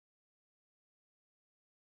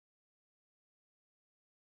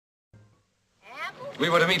We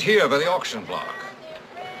were to meet here by the auction block.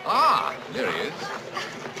 Ah, there he is.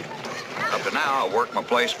 Up to now, I work my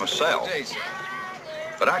place myself. Good day, sir.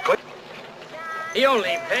 But I could. He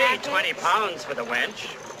only paid £20 for the wench,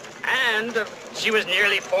 and she was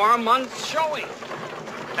nearly 4 months showing.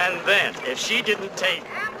 And then, if she didn't take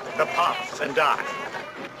the puffs and die.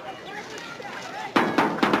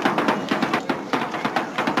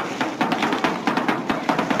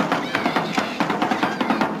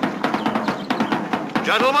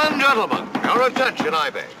 Gentlemen, your attention, I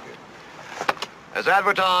beg. As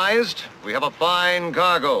advertised, we have a fine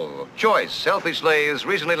cargo. Choice, healthy slaves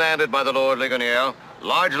recently landed by the Lord Ligonier,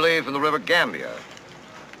 largely from the river Gambia.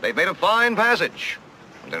 They've made a fine passage,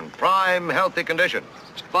 and in prime, healthy condition.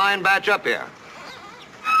 It's a fine batch up here.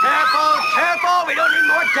 Careful! We don't need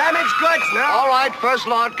more damaged goods now. All right, first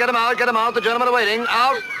lot, get them out. The gentlemen are waiting.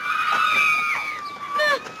 Out.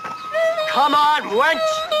 Come on, wench!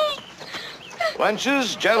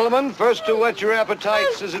 Wenches, gentlemen, first to whet your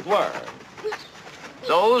appetites, as it were.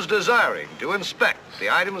 Those desiring to inspect the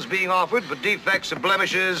items being offered for defects and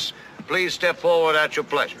blemishes, please step forward at your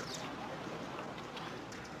pleasure.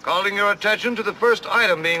 Calling your attention to the first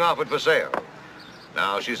item being offered for sale.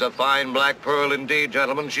 Now, she's a fine black pearl indeed,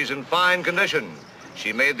 gentlemen. She's in fine condition.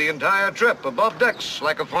 She made the entire trip above decks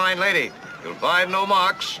like a fine lady. You'll find no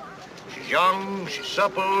marks. She's young, she's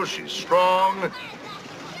supple, she's strong.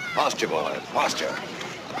 Posture, boy, posture.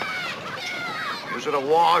 Use her to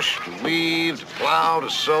wash, to weave, to plow, to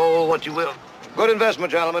sew, what you will. Good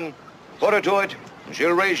investment, gentlemen. Put her to it, and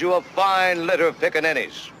she'll raise you a fine litter of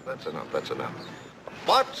pickaninnies. That's enough.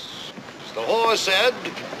 But, as the horse said,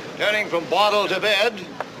 turning from bottle to bed,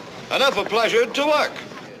 enough of pleasure to work.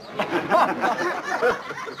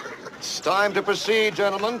 It's time to proceed,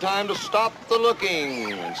 gentlemen. Time to stop the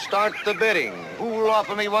looking and start the bidding. Who will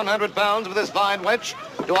offer me 100 pounds for this fine wench?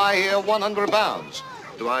 Do I hear 100 pounds?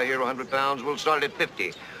 Do I hear 100 pounds? We'll start at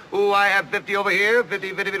 50. Ooh, I have 50 over here. 50,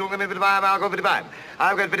 give me 55, I'll go 55.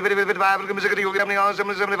 I've got 50, 55, give me 60, you'll give me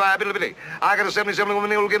 70, 75, 50. I got a 70,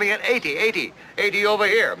 you'll give me an 80 over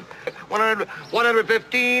here. 100,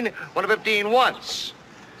 115, 115 once.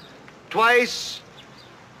 Twice.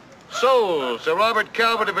 Sold, Sir Robert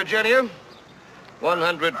Calvert of Virginia.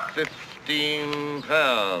 115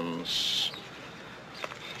 pounds.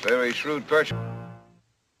 Very shrewd purchase.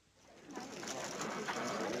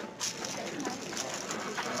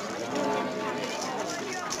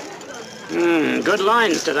 Good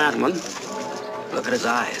lines to that one. Look at his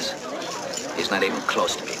eyes. He's not even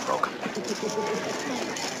close to being broken.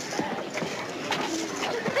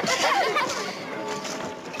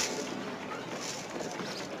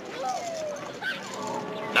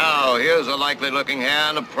 Now, here's a likely-looking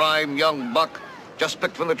hand, a prime young buck, just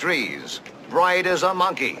picked from the trees. Bright as a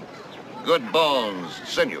monkey. Good bones,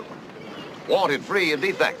 sinew. Wanted free of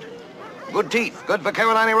defect. Good teeth, good for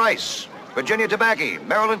Carolina rice. Virginia tobacco,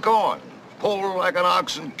 Maryland corn. Pull like an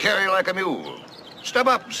ox and carry like a mule. Step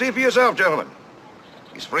up, see for yourself, gentlemen.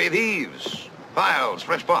 He's free of thieves, piles,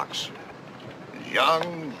 French pox. He's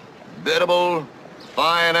young, biddable,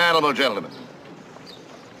 fine animal, gentlemen.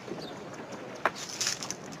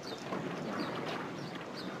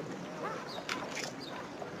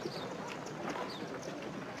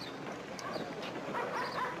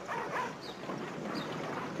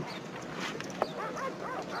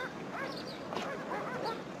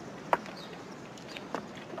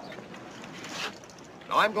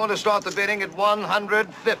 Now, I'm going to start the bidding at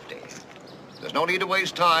 150. There's no need to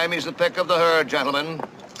waste time. He's the pick of the herd, gentlemen.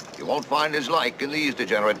 You won't find his like in these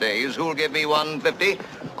degenerate days. Who'll give me 150?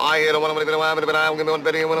 I hear the 150. I'll give me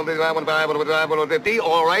 150, 150.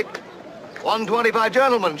 All right. 125.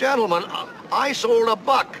 Gentlemen, I sold a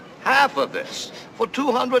buck, half of this, for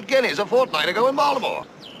 200 guineas a fortnight ago in Baltimore.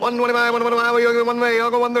 125, 125,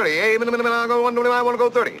 I'll go 130. Hey, I'll go 125, I want to go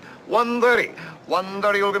 30. 130.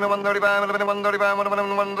 130, you'll give me 135, 135,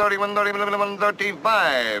 130, 130,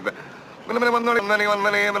 135. 130, 140,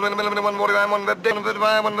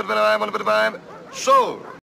 155, 155, 155. Sold.